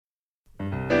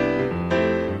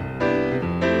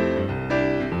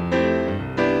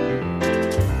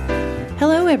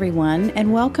everyone,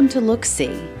 and welcome to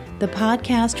Look-See, the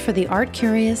podcast for the art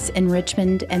curious in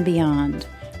Richmond and beyond.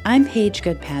 I'm Paige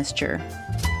Goodpasture.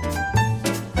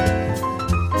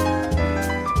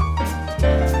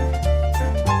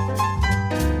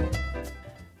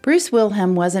 Bruce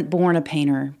Wilhelm wasn't born a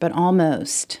painter, but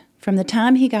almost. From the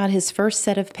time he got his first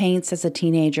set of paints as a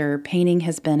teenager, painting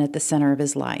has been at the center of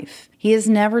his life. He is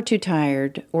never too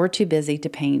tired or too busy to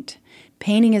paint.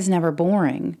 Painting is never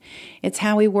boring. It's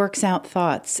how he works out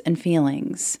thoughts and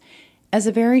feelings. As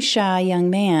a very shy young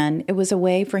man, it was a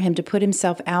way for him to put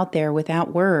himself out there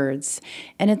without words,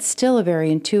 and it's still a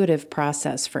very intuitive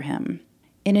process for him.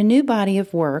 In a new body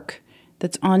of work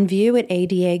that's on view at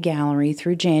ADA Gallery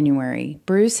through January,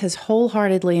 Bruce has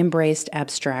wholeheartedly embraced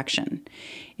abstraction.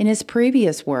 In his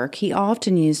previous work, he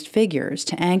often used figures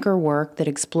to anchor work that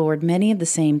explored many of the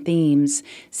same themes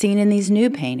seen in these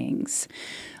new paintings: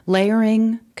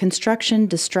 layering, construction,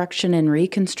 destruction, and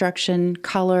reconstruction,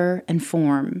 color, and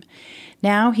form.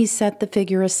 Now he set the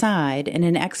figure aside in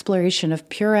an exploration of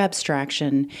pure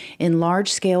abstraction in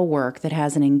large-scale work that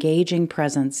has an engaging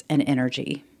presence and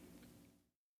energy.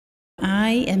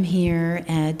 I am here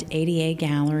at ADA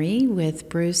Gallery with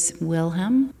Bruce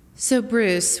Wilhelm. So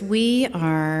Bruce, we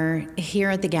are here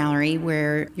at the gallery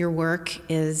where your work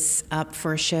is up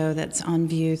for a show that's on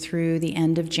view through the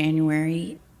end of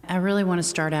January. I really want to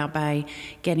start out by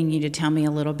getting you to tell me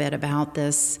a little bit about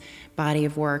this body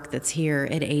of work that's here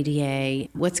at ADA.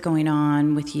 What's going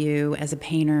on with you as a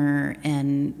painter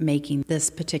and making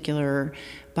this particular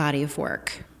body of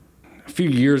work? A few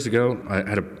years ago, I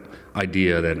had an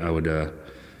idea that I would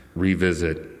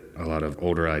revisit a lot of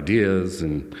older ideas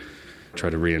and try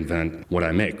to reinvent what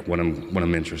I make, what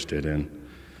I'm interested in.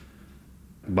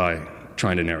 By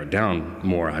trying to narrow it down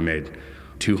more, I made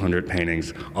 200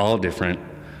 paintings, all different.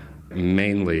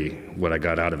 Mainly what I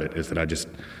got out of it is that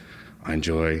I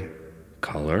enjoy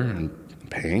color and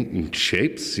paint and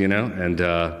shapes, and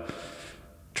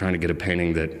trying to get a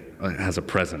painting that has a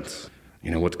presence.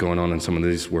 What's going on in some of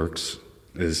these works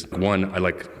is, one, I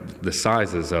like the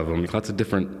sizes of them, lots of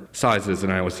different sizes,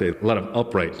 and I always say a lot of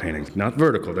upright paintings, not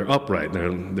vertical, they're upright,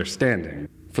 they're standing.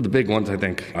 For the big ones, I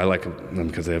think I like them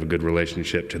because they have a good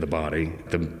relationship to the body.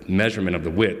 The measurement of the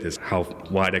width is how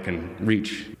wide I can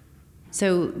reach.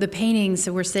 So the paintings,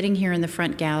 so we're sitting here in the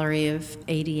front gallery of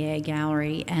ADA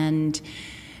Gallery, and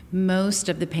most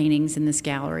of the paintings in this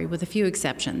gallery, with a few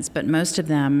exceptions, but most of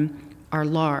them are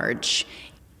large.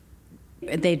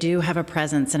 They do have a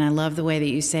presence, and I love the way that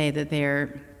you say that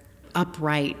they're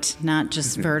upright, not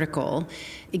just vertical.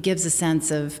 It gives a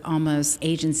sense of almost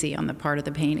agency on the part of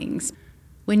the paintings.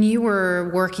 When you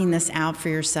were working this out for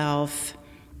yourself,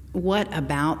 what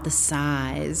about the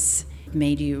size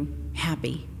made you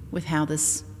happy with how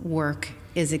this work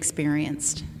is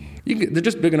experienced? They're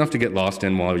just big enough to get lost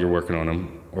in while you're working on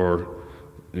them, or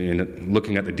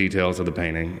looking at the details of the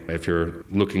painting, if you're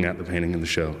looking at the painting in the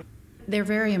show. They're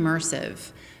very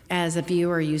immersive. As a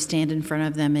viewer, you stand in front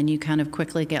of them and you kind of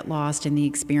quickly get lost in the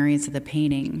experience of the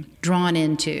painting, drawn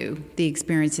into the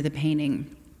experience of the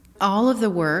painting. All of the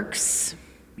works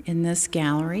in this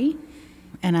gallery,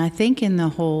 and I think in the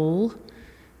whole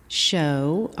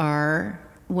show, are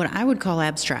what I would call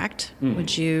abstract.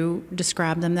 Would you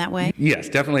describe them that way? Yes,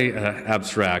 definitely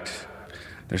abstract.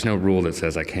 There's no rule that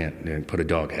says I can't put a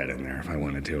dog head in there if I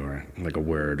wanted to, or like a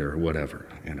word or whatever,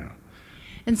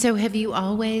 And so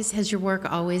has your work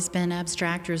always been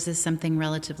abstract, or is this something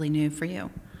relatively new for you?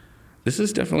 This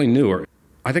is definitely newer.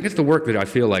 I think it's the work that I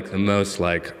feel like the most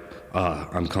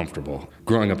I'm comfortable.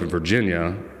 Growing up in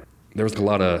Virginia, there was a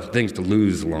lot of things to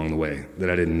lose along the way that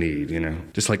I didn't need,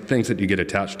 Just like things that you get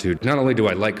attached to. Not only do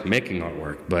I like making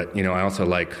artwork, but, I also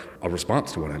like a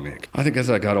response to what I make. I think as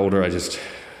I got older, I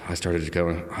started to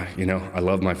go, I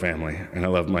love my family and I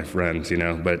love my friends,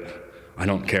 but I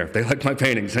don't care if they like my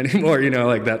paintings anymore,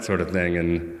 like that sort of thing.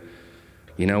 And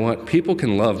you know what? People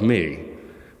can love me,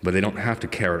 but they don't have to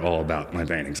care at all about my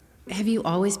paintings. Have you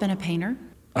always been a painter?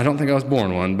 I don't think I was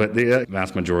born one, but the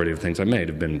vast majority of things I made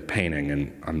have been painting,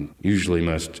 and I'm usually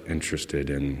most interested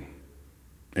in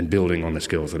building on the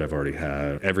skills that I've already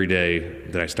had. Every day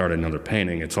that I start another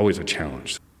painting, it's always a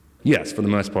challenge. Yes, for the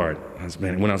most part.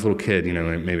 When I was a little kid,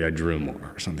 maybe I drew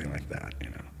more or something like that,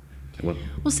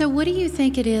 Well, so what do you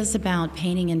think it is about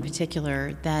painting in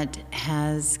particular that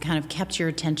has kind of kept your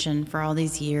attention for all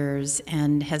these years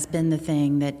and has been the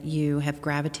thing that you have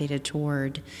gravitated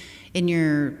toward in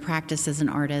your practice as an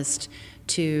artist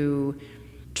to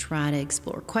try to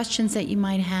explore questions that you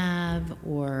might have,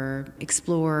 or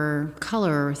explore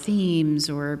color or themes,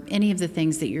 or any of the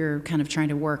things that you're kind of trying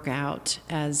to work out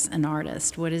as an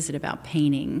artist? What is it about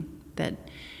painting that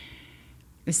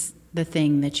is the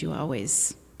thing that you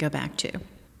always go back to?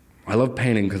 I love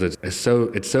painting because it's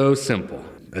so simple.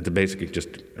 At the basic, just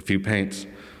a few paints,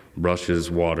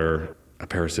 brushes, water, a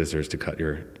pair of scissors to cut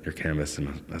your canvas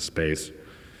in a space.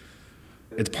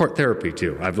 It's part therapy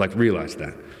too. I've realized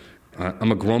that.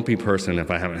 I'm a grumpy person if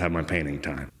I haven't had my painting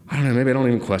time. I don't know, maybe I don't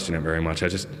even question it very much. I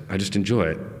just enjoy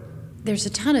it. There's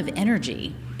a ton of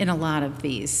energy in a lot of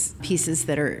these pieces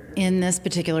that are in this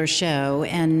particular show,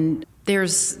 and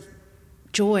there's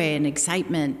joy and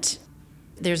excitement.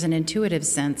 There's an intuitive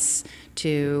sense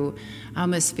to, I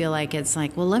almost feel like it's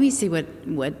like, well, let me see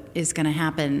what is going to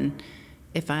happen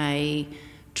if I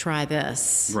try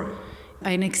this. Right.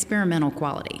 An experimental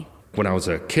quality. When I was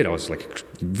a kid, I was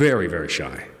very, very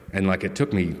shy. And it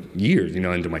took me years,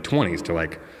 into my 20s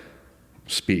to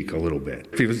speak a little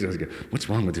bit. People just go, what's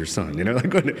wrong with your son?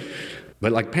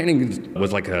 But painting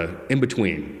was a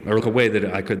in-between, or a way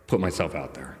that I could put myself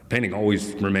out there. Painting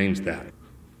always remains that.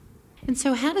 And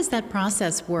so how does that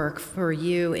process work for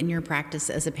you in your practice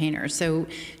as a painter? So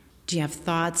do you have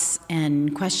thoughts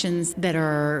and questions that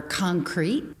are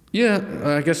concrete? Yeah,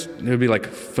 I guess it would be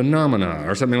phenomena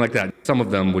or something like that. Some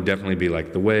of them would definitely be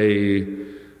the way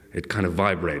it kind of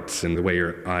vibrates and the way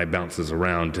your eye bounces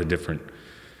around to different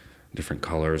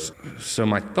colors. So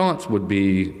my thoughts would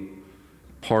be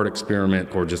part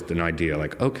experiment or just an idea,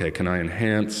 okay, can I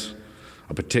enhance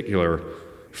a particular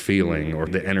feeling or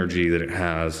the energy that it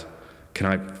has? Can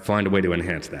I find a way to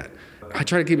enhance that? I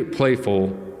try to keep it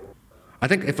playful. I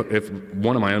think if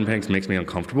one of my own paintings makes me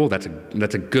uncomfortable, that's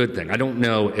a good thing. I don't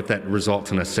know if that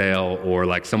results in a sale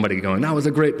or somebody going, that was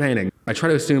a great painting. I try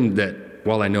to assume that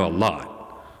while I know a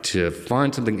lot, to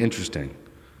find something interesting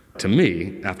to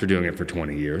me, after doing it for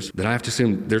 20 years, that I have to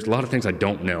assume there's a lot of things I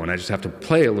don't know, and I just have to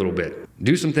play a little bit,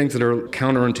 do some things that are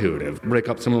counterintuitive, break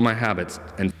up some of my habits,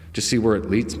 and just see where it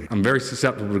leads me. I'm very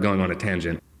susceptible to going on a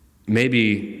tangent.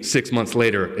 Maybe 6 months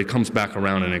later, it comes back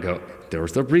around and I go, there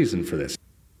was the reason for this.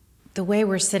 The way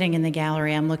we're sitting in the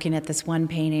gallery, I'm looking at this one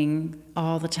painting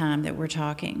all the time that we're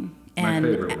talking. And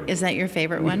my favorite one. Is that your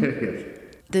favorite one?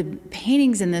 The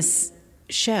paintings in this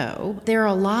show, there are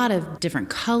a lot of different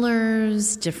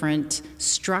colors, different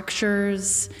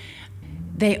structures.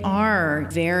 They are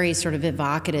very sort of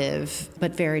evocative,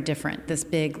 but very different. This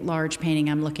big, large painting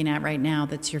I'm looking at right now,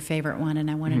 that's your favorite one, and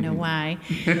I want to know why,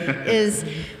 is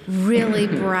really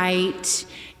bright,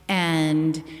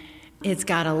 and it's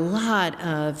got a lot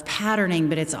of patterning,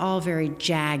 but it's all very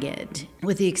jagged,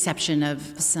 with the exception of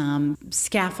some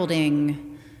scaffolding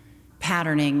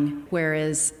patterning,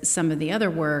 whereas some of the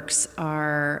other works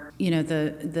are,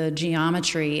 the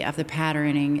geometry of the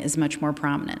patterning is much more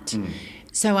prominent.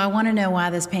 So I want to know why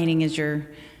this painting is your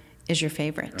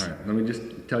favorite. All right, let me just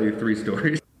tell you 3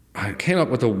 stories. I came up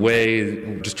with a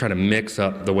way, just try to mix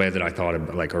up the way that I thought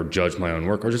about, or judge my own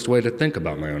work, or just a way to think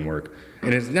about my own work.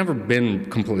 And it's never been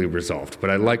completely resolved, but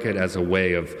I like it as a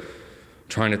way of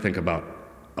trying to think about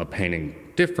a painting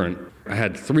different. I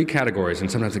had 3 categories,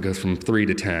 and sometimes it goes from 3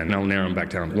 to 10, and I'll narrow them back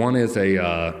down. One is a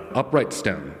upright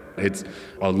stone. It's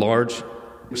a large,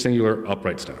 singular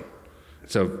upright stone.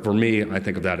 So for me, I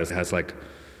think of that as has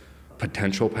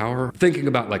potential power. Thinking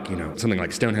about something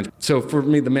like Stonehenge. So for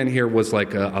me, the man here was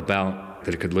about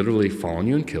that it could literally fall on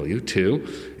you and kill you.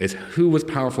 2 is who was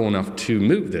powerful enough to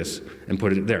move this and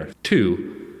put it there.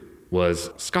 2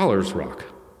 was Scholar's Rock,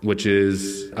 which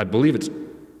is, I believe it's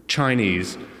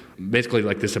Chinese, basically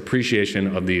this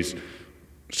appreciation of these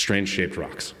strange shaped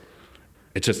rocks.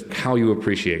 It's just how you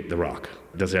appreciate the rock.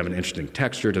 Does it have an interesting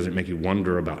texture? Does it make you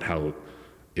wonder about how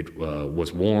it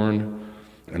was worn?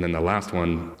 And then the last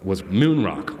one was moon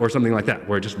rock or something like that,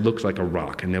 where it just looks like a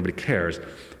rock and nobody cares,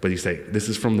 but you say, this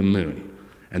is from the moon.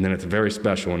 And then it's very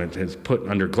special, and it's put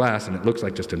under glass, and it looks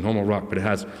like just a normal rock, but it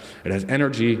has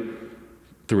energy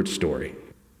through its story.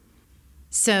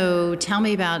 So tell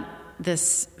me about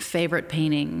this favorite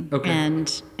painting, okay,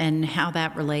 and how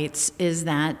that relates.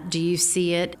 Do you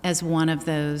see it as one of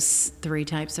those 3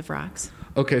 types of rocks?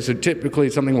 Okay, so typically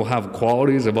something will have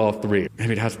qualities of all 3.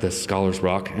 Maybe it has the Scholar's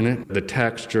Rock in it, the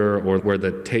texture, or where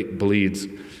the tape bleeds.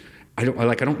 I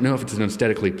don't know if it's an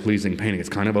aesthetically pleasing painting. It's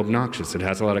kind of obnoxious. It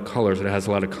has a lot of colors. It has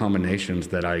a lot of combinations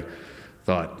that I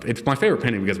thought, it's my favorite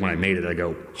painting because when I made it, I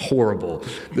go, horrible.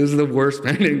 This is the worst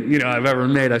painting, I've ever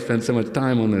made. I spent so much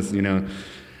time on this,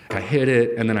 I hit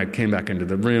it, and then I came back into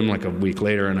the room a week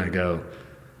later, and I go,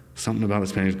 something about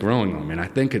this painting is growing on me. And I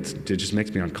think it just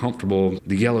makes me uncomfortable.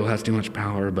 The yellow has too much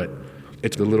power, but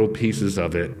it's the little pieces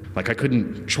of it. I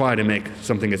couldn't try to make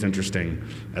something as interesting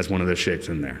as one of the shapes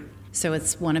in there. So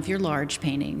it's one of your large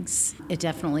paintings. It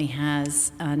definitely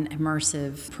has an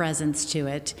immersive presence to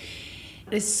it.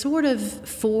 It's sort of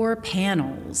 4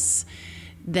 panels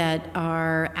that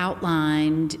are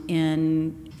outlined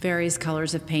in various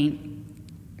colors of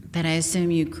paint that I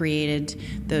assume you created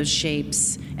those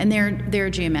shapes. And they're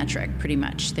geometric, pretty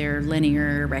much. They're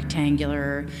linear,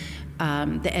 rectangular.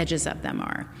 The edges of them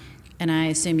are. And I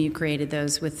assume you created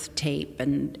those with tape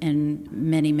and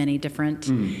many, many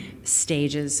different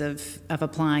stages of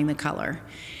applying the color.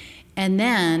 And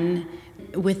then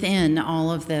within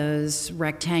all of those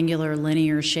rectangular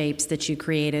linear shapes that you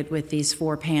created with these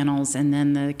 4 panels and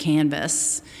then the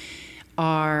canvas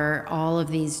are all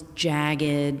of these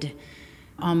jagged,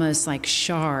 almost like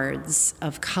shards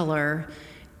of color,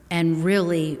 and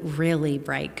really, really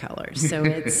bright colors. So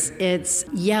it's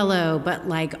yellow, but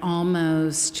like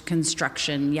almost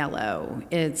construction yellow.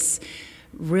 It's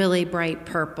really bright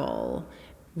purple,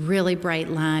 really bright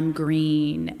lime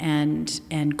green,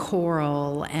 and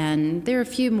coral. And there are a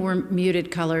few more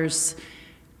muted colors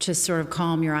to sort of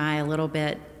calm your eye a little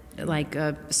bit, like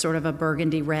a sort of a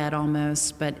burgundy red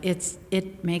almost, but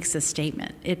it makes a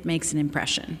statement. It makes an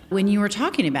impression. When you were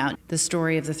talking about the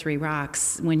story of the 3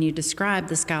 rocks, when you described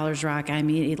the Scholar's Rock, I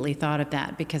immediately thought of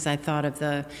that because I thought of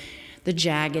the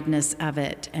jaggedness of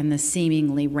it and the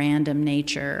seemingly random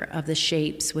nature of the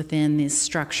shapes within this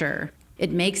structure.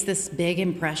 It makes this big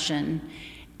impression,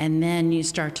 and then you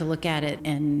start to look at it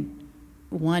and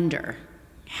wonder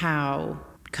how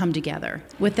come together.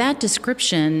 With that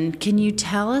description, can you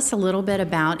tell us a little bit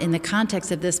about, in the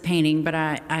context of this painting, but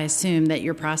I assume that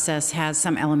your process has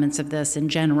some elements of this in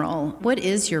general, what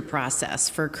is your process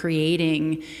for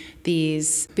creating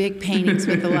these big paintings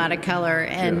with a lot of color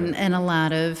and a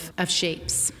lot of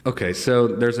shapes? Okay, so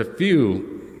there's a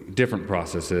few different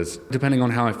processes, depending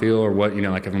on how I feel or what,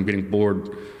 like if I'm getting bored,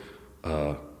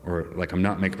 or like I'm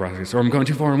not making progress, or I'm going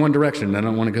too far in one direction and I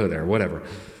don't want to go there, whatever.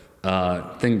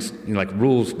 Things like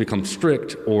rules become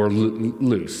strict or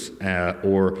loose,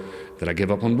 or that I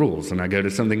give up on rules and I go to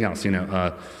something else.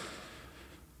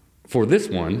 For this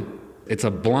one, it's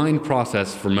a blind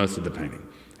process for most of the painting.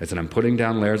 It's that I'm putting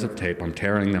down layers of tape, I'm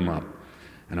tearing them up,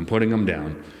 and I'm putting them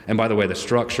down. And by the way, the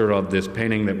structure of this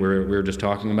painting that we were just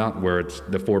talking about, where it's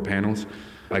the 4 panels,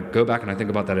 I go back and I think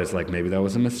about that as like maybe that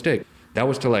was a mistake. That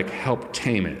was to like help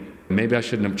tame it. Maybe I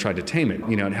shouldn't have tried to tame it.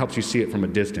 It helps you see it from a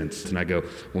distance. And I go,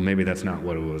 well, maybe that's not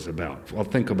what it was about. I'll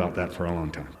think about that for a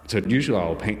long time. So usually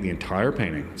I'll paint the entire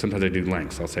painting. Sometimes I do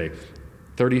lengths. I'll say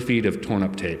 30 feet of torn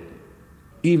up tape,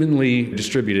 evenly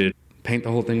distributed, paint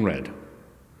the whole thing red.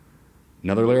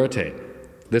 Another layer of tape.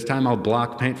 This time I'll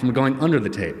block paint from going under the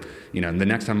tape. And the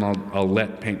next time I'll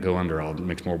let paint go under. I'll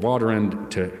mix more water in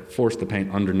to force the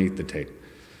paint underneath the tape.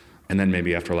 And then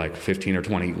maybe after like 15 or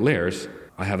 20 layers,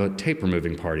 I have a tape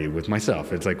removing party with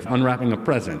myself. It's like unwrapping a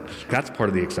present. That's part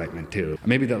of the excitement too.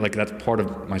 Maybe that's part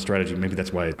of my strategy. Maybe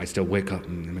that's why I still wake up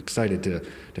and I'm excited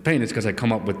to paint. It's because I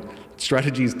come up with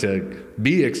strategies to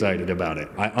be excited about it.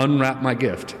 I unwrap my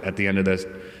gift at the end of those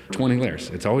 20 layers.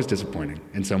 It's always disappointing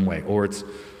in some way, or it's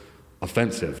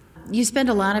offensive. You spend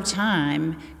a lot of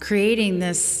time creating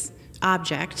this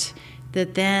object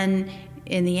that then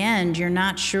in the end you're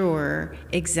not sure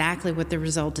exactly what the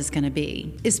result is going to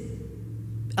be. Is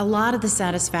a lot of the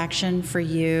satisfaction for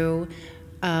you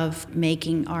of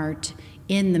making art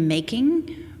in the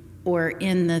making or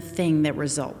in the thing that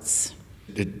results?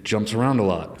 It jumps around a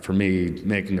lot. For me,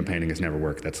 making a painting has never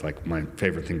worked. That's like my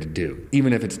favorite thing to do,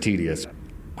 even if it's tedious.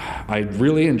 I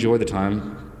really enjoy the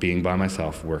time being by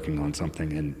myself working on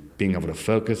something and being able to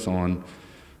focus on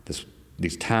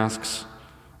these tasks.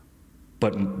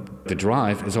 But the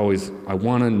drive is always, I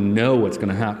want to know what's going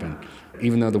to happen.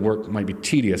 Even though the work might be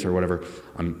tedious or whatever,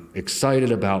 I'm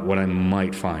excited about what I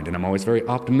might find. And I'm always very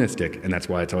optimistic, and that's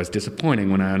why it's always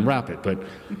disappointing when I unwrap it. But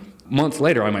months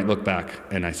later, I might look back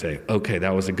and I say, okay,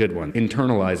 that was a good one.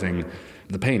 Internalizing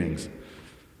the paintings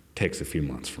takes a few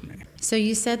months for me. So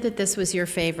you said that this was your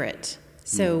favorite.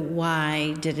 So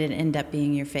why did it end up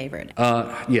being your favorite?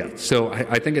 So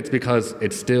I think it's because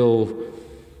it still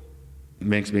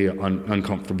makes me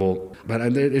uncomfortable. But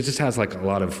it just has like a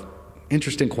lot of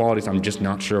interesting qualities. I'm just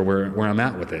not sure where I'm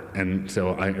at with it. And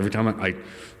so every time I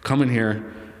come in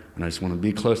here and I just want to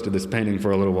be close to this painting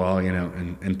for a little while,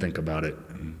 and think about it.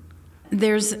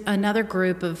 There's another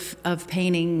group of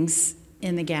paintings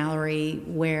in the gallery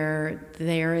where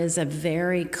there is a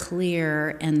very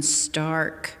clear and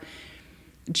stark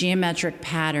geometric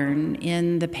pattern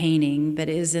in the painting that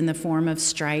is in the form of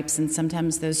stripes, and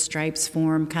sometimes those stripes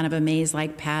form kind of a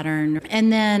maze-like pattern.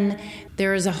 And then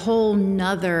there is a whole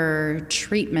nother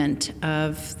treatment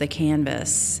of the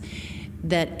canvas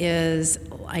that is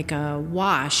like a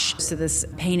wash. So this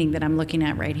painting that I'm looking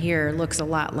at right here looks a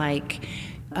lot like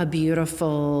a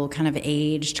beautiful kind of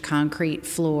aged concrete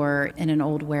floor in an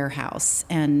old warehouse.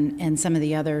 And some of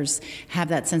the others have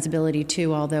that sensibility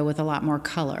too, although with a lot more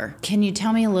color. Can you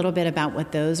tell me a little bit about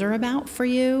what those are about for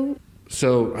you?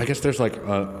 So I guess there's like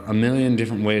a million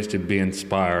different ways to be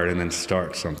inspired and then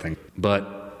start something.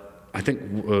 But I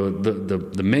think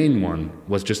the main one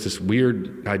was just this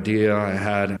weird idea I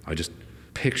had. I just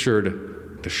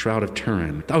pictured the Shroud of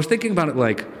Turin. I was thinking about it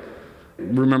like,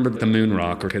 remember the moon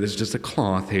rock? Okay, this is just a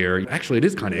cloth here. Actually, it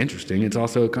is kind of interesting. It's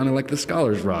also kind of like the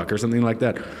Scholar's Rock or something like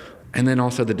that. And then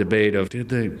also the debate of, did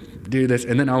they do this?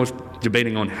 And then I was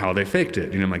debating on how they faked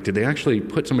it. I'm like, did they actually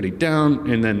put somebody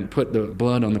down and then put the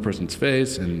blood on the person's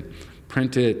face and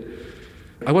print it?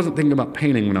 I wasn't thinking about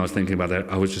painting when I was thinking about that.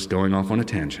 I was just going off on a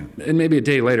tangent. And maybe a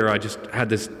day later, I just had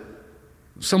this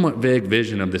somewhat vague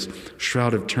vision of this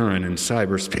Shroud of Turin in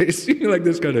cyberspace, like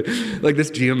this kind of, like this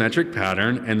geometric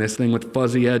pattern and this thing with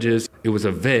fuzzy edges. It was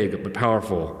a vague but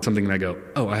powerful something that I go,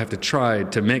 oh, I have to try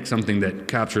to make something that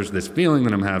captures this feeling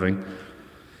that I'm having.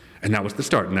 And that was the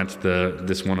start. And that's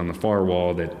this one on the far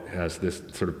wall that has this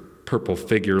sort of purple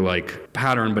figure-like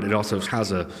pattern, but it also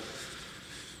has a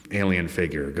alien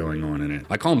figure going on in it.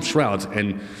 I call them shrouds,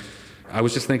 and I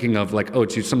was just thinking of like, oh,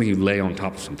 it's something you lay on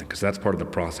top of something, because that's part of the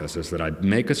process, is that I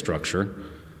make a structure,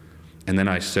 and then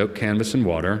I soak canvas in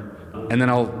water, and then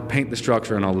I'll paint the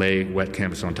structure and I'll lay wet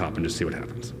canvas on top and just see what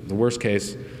happens. The worst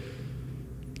case,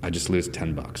 I just lose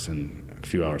 $10 in a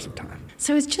few hours of time.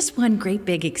 So it's just one great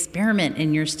big experiment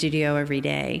in your studio every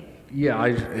day. Yeah,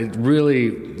 it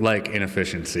really like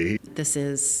inefficiency. This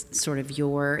is sort of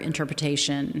your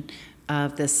interpretation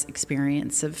of this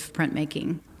experience of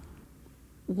printmaking.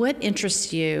 What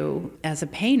interests you as a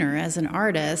painter, as an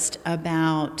artist,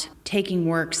 about taking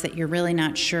works that you're really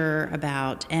not sure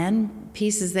about and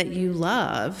pieces that you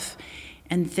love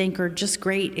and think are just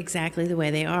great exactly the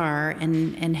way they are,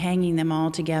 and hanging them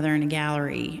all together in a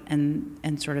gallery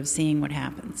and sort of seeing what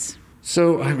happens?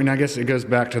 So, I guess it goes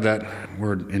back to that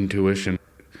word intuition.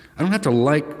 I don't have to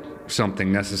like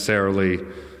something necessarily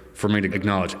for me to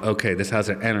acknowledge, okay, this has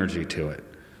an energy to it.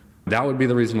 That would be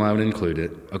the reason why I would include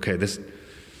it. Okay, this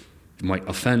might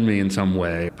offend me in some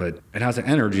way, but it has an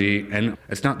energy, and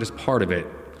it's not just part of it.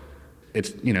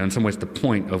 It's, in some ways the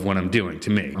point of what I'm doing to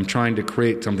me. I'm trying to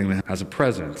create something that has a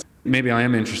presence. Maybe I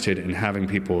am interested in having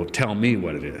people tell me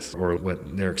what it is or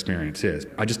what their experience is.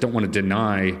 I just don't want to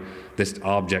deny this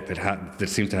object that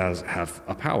seems to have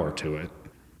a power to it.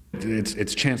 It's a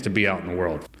chance to be out in the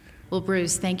world. Well,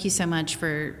 Bruce, thank you so much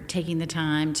for taking the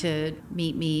time to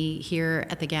meet me here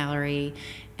at the gallery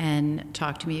and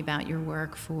talk to me about your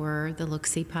work for the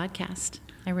Look-See podcast.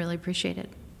 I really appreciate it.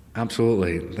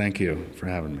 Absolutely. Thank you for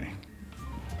having me.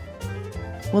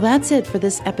 Well, that's it for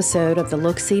this episode of the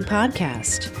Look-See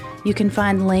podcast. You can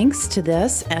find links to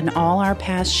this and all our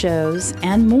past shows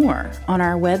and more on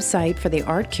our website for the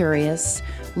art curious,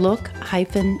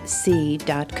 look-see.co.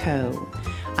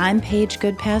 I'm Paige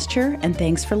Goodpasture, and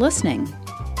thanks for listening.